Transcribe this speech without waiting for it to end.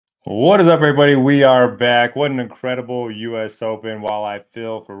What is up, everybody? We are back. What an incredible U.S. Open. While I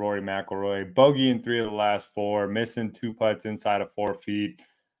feel for Rory McIlroy, bogey in 3 of the last 4, missing 2 putts inside of 4 feet.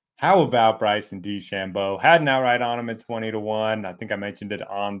 How about Bryson DeChambeau? Had an outright on him at 20-1. I think I mentioned it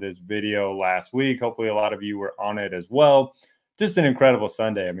on this video last week. Hopefully, a lot of you were on it as well. Just an incredible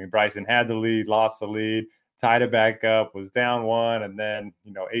Sunday. I mean, Bryson had the lead, lost the lead, tied it back up, was down 1, and then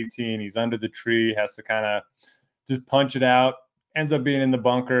 18. He's under the tree, has to kind of just punch it out. Ends up being in the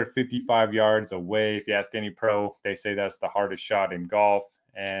bunker 55 yards away. If you ask any pro, they say that's the hardest shot in golf,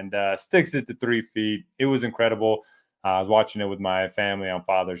 and sticks it to 3 feet. It was incredible. I was watching it with my family on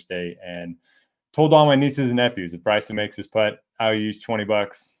Father's Day and told all my nieces and nephews, if Bryson makes his putt, I'll use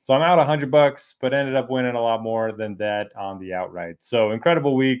 $20. So I'm out $100, but ended up winning a lot more than that on the outright. So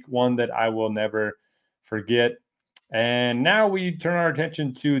incredible week, one that I will never forget. And now we turn our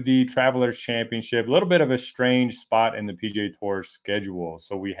attention to the Travelers Championship, a little bit of a strange spot in the PGA Tour schedule.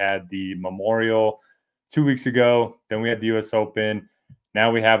 So we had the Memorial 2 weeks ago, then we had the US Open.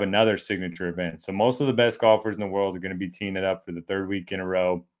 Now we have another signature event. So most of the best golfers in the world are going to be teeing it up for the 3rd week in a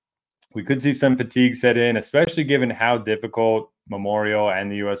row. We could see some fatigue set in, especially given how difficult Memorial and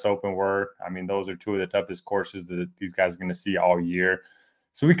the US Open were. I mean, those are 2 of the toughest courses that these guys are going to see all year.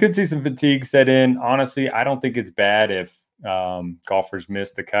 So we could see some fatigue set in. Honestly, I don't think it's bad if golfers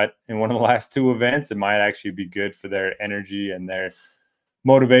miss the cut in one of the last 2 events. It might actually be good for their energy and their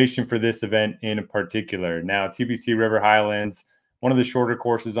motivation for this event in particular. Now, TPC River Highlands, one of the shorter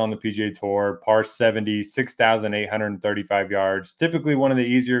courses on the PGA Tour, par 70, 6,835 yards. Typically one of the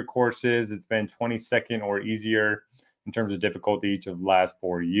easier courses. It's been 22nd or easier in terms of difficulty each of the last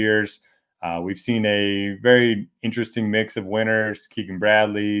 4 years. We've seen a very interesting mix of winners: Keegan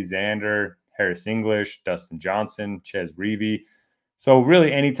Bradley, Xander, Harris English, Dustin Johnson, Ches Reavie. So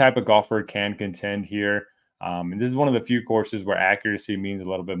really any type of golfer can contend here. And this is one of the few courses where accuracy means a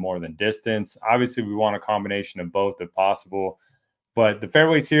little bit more than distance. Obviously, we want a combination of both if possible. But the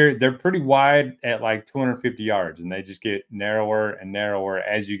fairways here, they're pretty wide at like 250 yards, and they just get narrower and narrower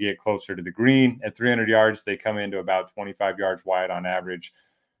as you get closer to the green. At 300 yards, they come into about 25 yards wide on average.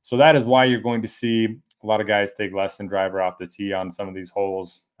 So that is why you're going to see a lot of guys take less than driver off the tee on some of these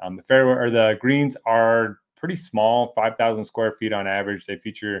holes. The fairway or the greens are pretty small, 5,000 square feet on average. They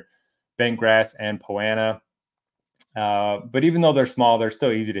feature bent grass and poana. But even though they're small, they're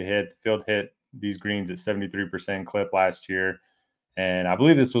still easy to hit. The field hit these greens at 73% clip last year. And I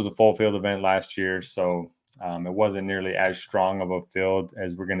believe this was a full field event last year. So it wasn't nearly as strong of a field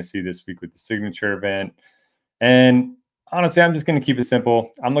as we're going to see this week with the signature event. And honestly, I'm just going to keep it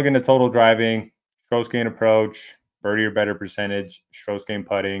simple. I'm looking at total driving, strokes gain approach, birdie or better percentage, strokes gain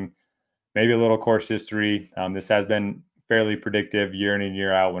putting, maybe a little course history. This has been fairly predictive year in and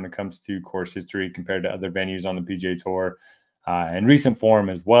year out when it comes to course history compared to other venues on the PGA Tour and recent form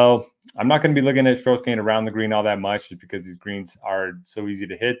as well. I'm not going to be looking at strokes gain around the green all that much just because these greens are so easy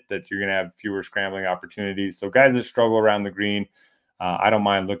to hit that you're going to have fewer scrambling opportunities. So guys that struggle around the green, I don't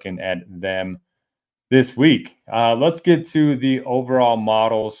mind looking at them this week. Let's get to the overall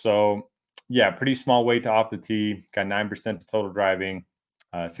model. So yeah, pretty small weight to off the tee, got 9% to total driving,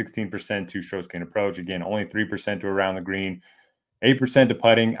 16% to strokes gain approach. Again, only 3% to around the green, 8% to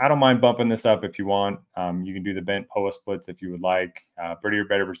putting. I don't mind bumping this up if you want. You can do the bent POA splits if you would like. Birdie or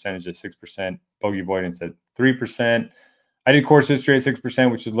better percentage at 6%, bogey avoidance at 3%. I did course history at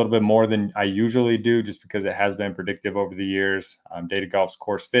 6%, which is a little bit more than I usually do just because it has been predictive over the years. Data Golf's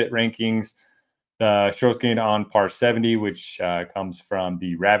course fit rankings. The strokes gained on par 70, which comes from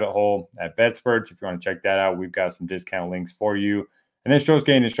the rabbit hole at Bettsford. If you want to check that out, we've got some discount links for you. And then strokes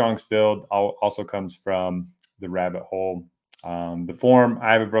gained in Strong's Field also comes from the rabbit hole. The form,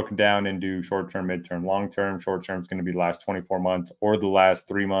 I have it broken down into short-term, mid-term, long-term. Short-term is going to be the last 24 months or the last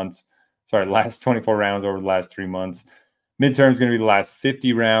 3 months. Sorry, last 24 rounds over the last 3 months. Mid-term is going to be the last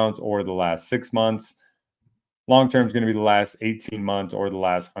 50 rounds or the last 6 months. Long-term is going to be the last 18 months or the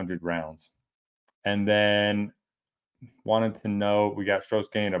last 100 rounds. And then wanted to know, we got strokes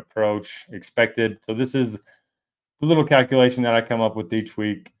gained approach expected. So this is the little calculation that I come up with each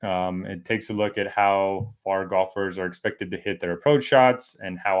week. It takes a look at how far golfers are expected to hit their approach shots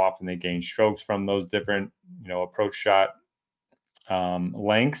and how often they gain strokes from those different, approach shot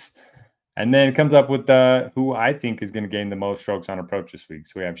lengths. And then it comes up with who I think is going to gain the most strokes on approach this week.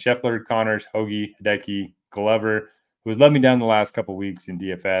 So we have Scheffler, Connors, Hoagie, Hideki, Glover, who has let me down the last couple of weeks in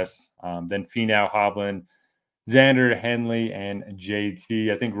DFS. Then Finau, Hovland, Xander, Henley, and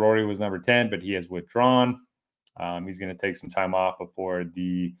JT. I think Rory was number 10, but he has withdrawn. He's going to take some time off before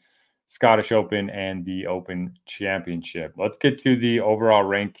the Scottish Open and the Open Championship. Let's get to the overall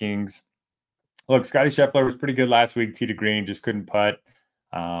rankings. Look, Scotty Scheffler was pretty good last week, tee to green, just couldn't putt.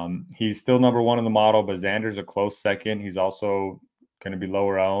 He's still number one in the model, but Xander's a close second. He's also going to be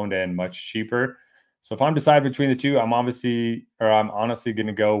lower owned and much cheaper. So if I'm deciding between the two, I'm honestly going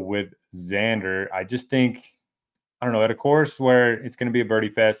to go with Xander. I just think, I don't know, at a course where it's going to be a birdie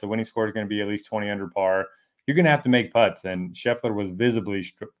fest, the winning score is going to be at least 20 under par. You're going to have to make putts, and Scheffler was visibly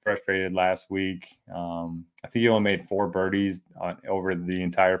frustrated last week. I think he only made 4 birdies over the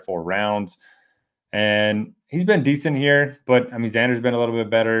entire 4 rounds, and he's been decent here. But I mean, Xander's been a little bit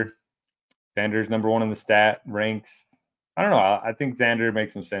better. Xander's number 1 in the stat ranks. I don't know. I think Xander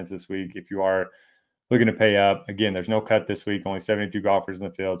makes some sense this week if you are looking to pay up. Again, there's no cut this week. Only 72 golfers in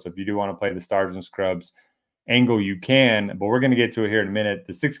the field, so if you do want to play the stars and scrubs angle, you can. But we're going to get to it here in a minute.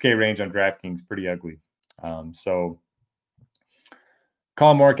 The 6K range on DraftKings is pretty ugly. So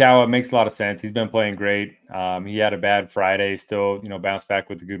Colin Morikawa makes a lot of sense. He's been playing great. He had a bad Friday, still, bounced back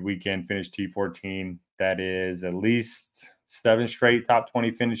with a good weekend, finished T14. That is at least 7 straight top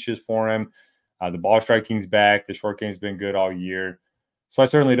 20 finishes for him. The ball striking's back. The short game's been good all year. So I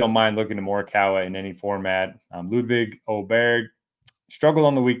certainly don't mind looking to Morikawa in any format. Ludwig Åberg struggled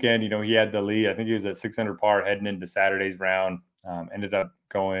on the weekend. He had the lead. I think he was at 600 par heading into Saturday's round. Ended up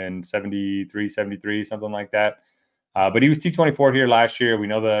going 73, 73, something like that. But he was T24 here last year. We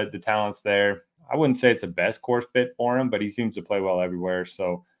know the talent's there. I wouldn't say it's the best course fit for him, but he seems to play well everywhere.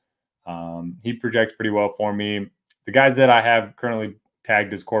 So he projects pretty well for me. The guys that I have currently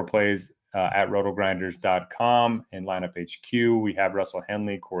tagged as core plays at RotoGrinders.com and Lineup HQ, we have Russell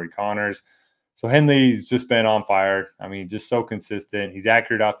Henley, Corey Connors. So Henley's just been on fire. I mean, just so consistent. He's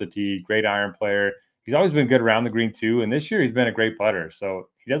accurate off the tee, great iron player. He's always been good around the green too. And this year he's been a great putter. So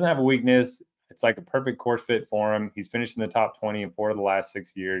he doesn't have a weakness. It's like a perfect course fit for him. He's finished in the top 20 in 4 of the last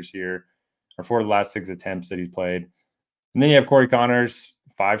 6 years here, or 4 of the last 6 attempts that he's played. And then you have Corey Connors,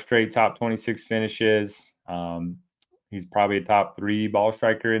 5 straight top 26 finishes. He's probably a top 3 ball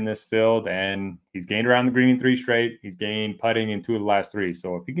striker in this field, and he's gained around the green in 3 straight. He's gained putting in 2 of the last 3.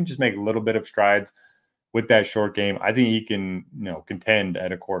 So if he can just make a little bit of strides with that short game, I think he can, contend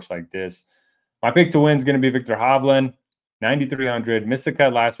at a course like this. My pick to win is going to be Victor Hovland, 9,300. Missed the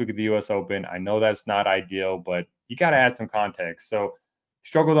cut last week at the U.S. Open. I know that's not ideal, but you got to add some context. So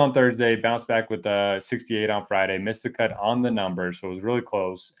struggled on Thursday, bounced back with 68 on Friday, missed the cut on the number, so it was really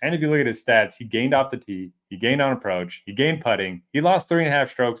close. And if you look at his stats, he gained off the tee, he gained on approach, he gained putting, he lost 3.5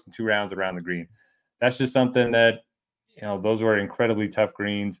 strokes in 2 rounds around the green. That's just something that, those were incredibly tough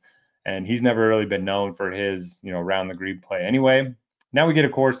greens, and he's never really been known for his, around the green play anyway. Now we get a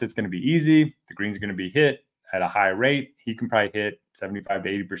course that's going to be easy. The green's going to be hit at a high rate. He can probably hit 75 to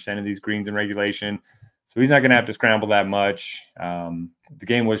 80% of these greens in regulation. So he's not going to have to scramble that much. The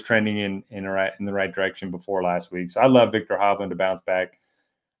game was trending in the right direction before last week. So I love Victor Hovland to bounce back.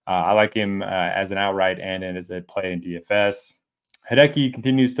 I like him as an outright and as a play in DFS. Hideki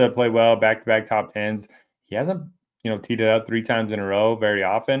continues to play well, back-to-back top 10s. He hasn't, teed it up 3 times in a row very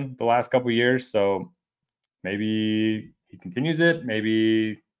often the last couple of years. So maybe he continues it.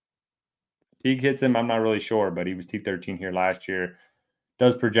 Maybe fatigue hits him. I'm not really sure, but he was T13 here last year.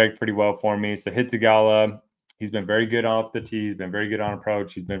 Does project pretty well for me. So hit Tagala. He's been very good off the tee. He's been very good on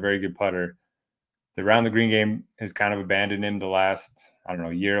approach. He's been very good putter. The round the green game has kind of abandoned him the last,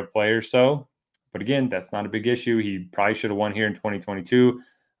 year of play or so. But again, that's not a big issue. He probably should have won here in 2022.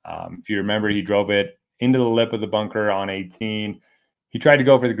 If you remember, he drove it into the lip of the bunker on 18. He tried to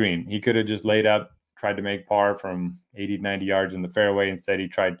go for the green. He could have just laid up, tried to make par from 80 to 90 yards in the fairway. Instead, he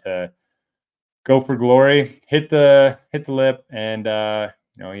tried to go for glory, hit the lip, and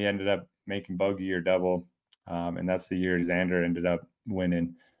he ended up making bogey or double, and that's the year Xander ended up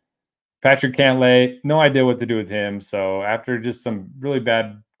winning. Patrick Cantlay, no idea what to do with him. So after just some really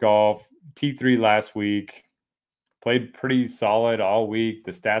bad golf, T3 last week, played pretty solid all week.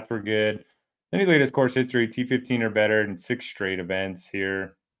 The stats were good. Then you look at his course history, T15 or better in 6 straight events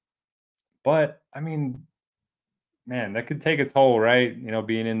here. But I mean, man, that could take a toll, right?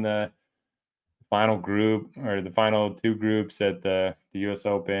 Being in the final group or the final 2 groups at the U.S.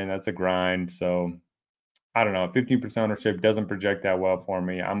 Open, that's a grind. So I don't know. 15% ownership doesn't project that well for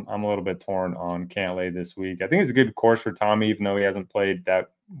me. I'm a little bit torn on Cantlay this week. I think it's a good course for Tommy, even though he hasn't played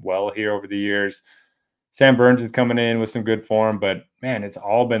that well here over the years. Sam Burns is coming in with some good form, but man, it's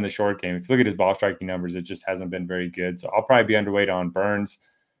all been the short game. If you look at his ball striking numbers, it just hasn't been very good. So I'll probably be underweight on Burns.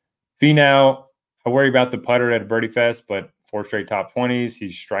 Finau, I worry about the putter at a birdie fest, but 4 straight top 20s.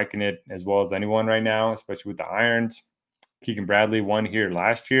 He's striking it as well as anyone right now, especially with the irons. Keegan Bradley won here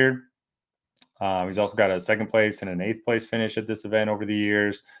last year. He's also got a 2nd place and an 8th place finish at this event over the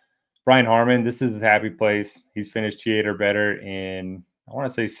years. Brian Harmon, this is his happy place. He's finished T8 or better in, I want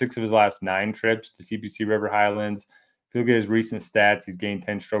to say, 6 of his last 9 trips to TPC River Highlands. If you look at his recent stats, he's gained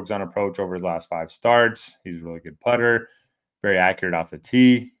 10 strokes on approach over his last 5 starts. He's a really good putter, very accurate off the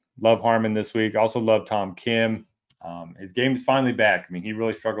tee. Love Harmon this week. Also love Tom Kim. His game is finally back. I mean, he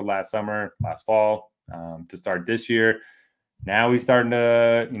really struggled last fall to start this year. Now he's starting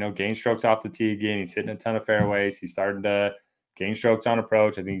to, gain strokes off the tee again. He's hitting a ton of fairways. He's starting to gain strokes on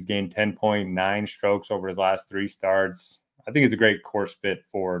approach. I think he's gained 10.9 strokes over his last 3 starts. I think it's a great course fit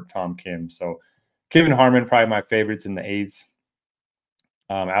for Tom Kim. So Kim and Harmon, probably my favorites in the 8s,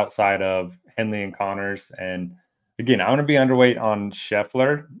 outside of Henley and Connors. And again, I want to be underweight on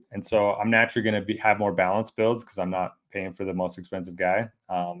Scheffler. And so I'm naturally going to have more balanced builds because I'm not paying for the most expensive guy.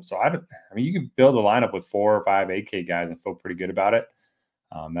 So I mean, you can build a lineup with 4 or 5 8K guys and feel pretty good about it.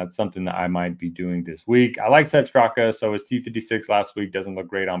 That's something that I might be doing this week. I like Sepp Straka. So his T56 last week doesn't look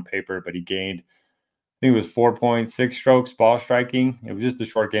great on paper, but he gained, I think it was 4.6 strokes ball striking. It was just a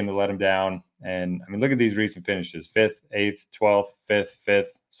short game that let him down. And I mean, look at these recent finishes: 5th, 8th, 12th, 5th, 5th.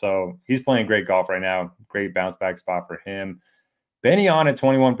 So he's playing great golf right now. Great bounce back spot for him. Benny on at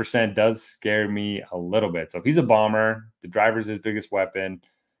 21% does scare me a little bit. So he's a bomber. The driver's his biggest weapon.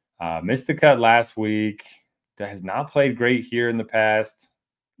 Missed the cut last week. That has not played great here in the past.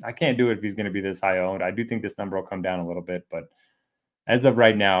 I can't do it if he's going to be this high owned. I do think this number will come down a little bit, but as of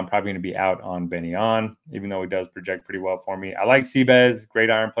right now, I'm probably going to be out on Benny on, even though he does project pretty well for me. I like Seabez,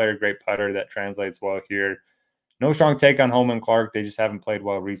 great iron player, great putter. That translates well here. No strong take on Holman Clark. They just haven't played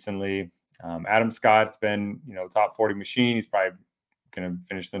well recently. Adam Scott's been, top 40 machine. He's probably going to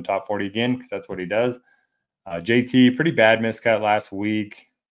finish in the top 40 again because that's what he does. JT, pretty bad miscut last week.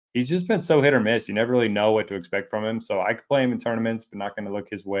 He's just been so hit or miss. You never really know what to expect from him. So I could play him in tournaments, but not going to look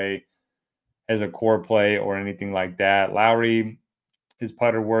his way as a core play or anything like that. Lowry, his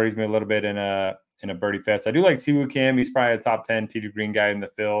putter worries me a little bit in a birdie fest. I do like Siwoo Kim. He's probably a top 10 tee to green guy in the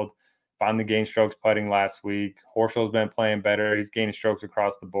field. Finally gained strokes putting last week. Horschel's been playing better. He's gaining strokes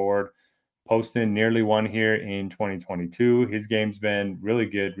across the board. Poston nearly won here in 2022. His game's been really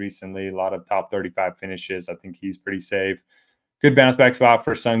good recently. A lot of top 35 finishes. I think he's pretty safe. Good bounce back spot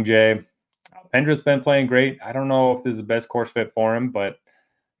for Sung Jae. Pendra's been playing great. I don't know if this is the best course fit for him, but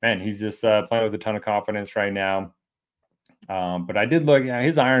man, he's just playing with a ton of confidence right now. But I did look,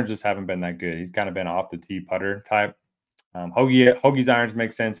 his irons just haven't been that good. He's kind of been off the tee putter type. Hoagie's irons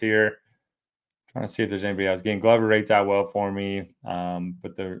make sense here. Trying to see if there's anybody else. Again, Glover rates out well for me,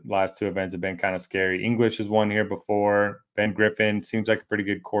 but the last 2 events have been kind of scary. English has won here before. Ben Griffin seems like a pretty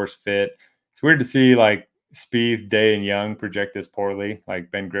good course fit. It's weird to see like Spieth, Day, and Young project this poorly. Like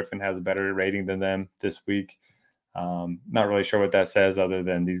Ben Griffin has a better rating than them this week. Not really sure what that says other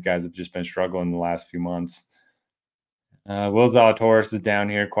than these guys have just been struggling the last few months. Will Zalatoris is down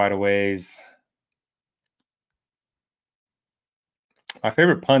here quite a ways. My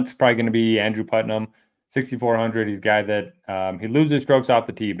favorite punt's probably going to be Andrew Putnam, 6,400. He's a guy that he loses strokes off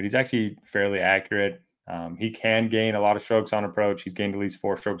the tee, but he's actually fairly accurate. He can gain a lot of strokes on approach. He's gained at least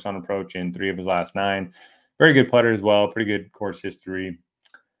 4 strokes on approach in 3 of his last 9. Very good putter as well. Pretty good course history.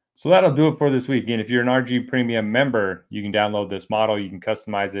 So that'll do it for this week. Again, if you're an RG Premium member, you can download this model. You can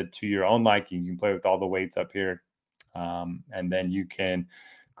customize it to your own liking. You can play with all the weights up here. And then you can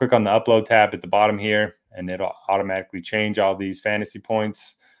click on the upload tab at the bottom here, and it'll automatically change all these fantasy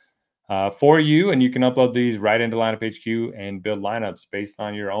points for you. And you can upload these right into Lineup HQ and build lineups based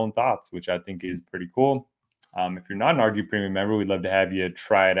on your own thoughts, which I think is pretty cool. If you're not an RG Premium member, we'd love to have you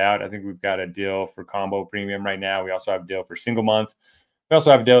try it out. I think we've got a deal for Combo Premium right now. We also have a deal for single month. We also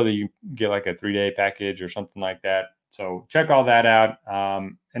have a deal that you get like a 3-day package or something like that. So check all that out.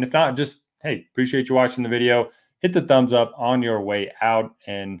 And if not, just, hey, appreciate you watching the video. Hit the thumbs up on your way out.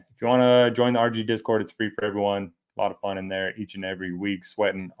 And if you want to join the RG Discord, it's free for everyone. A lot of fun in there each and every week,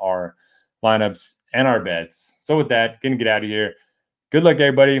 sweating our lineups and our bets. So with that, going to get out of here. Good luck,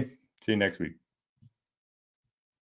 everybody. See you next week.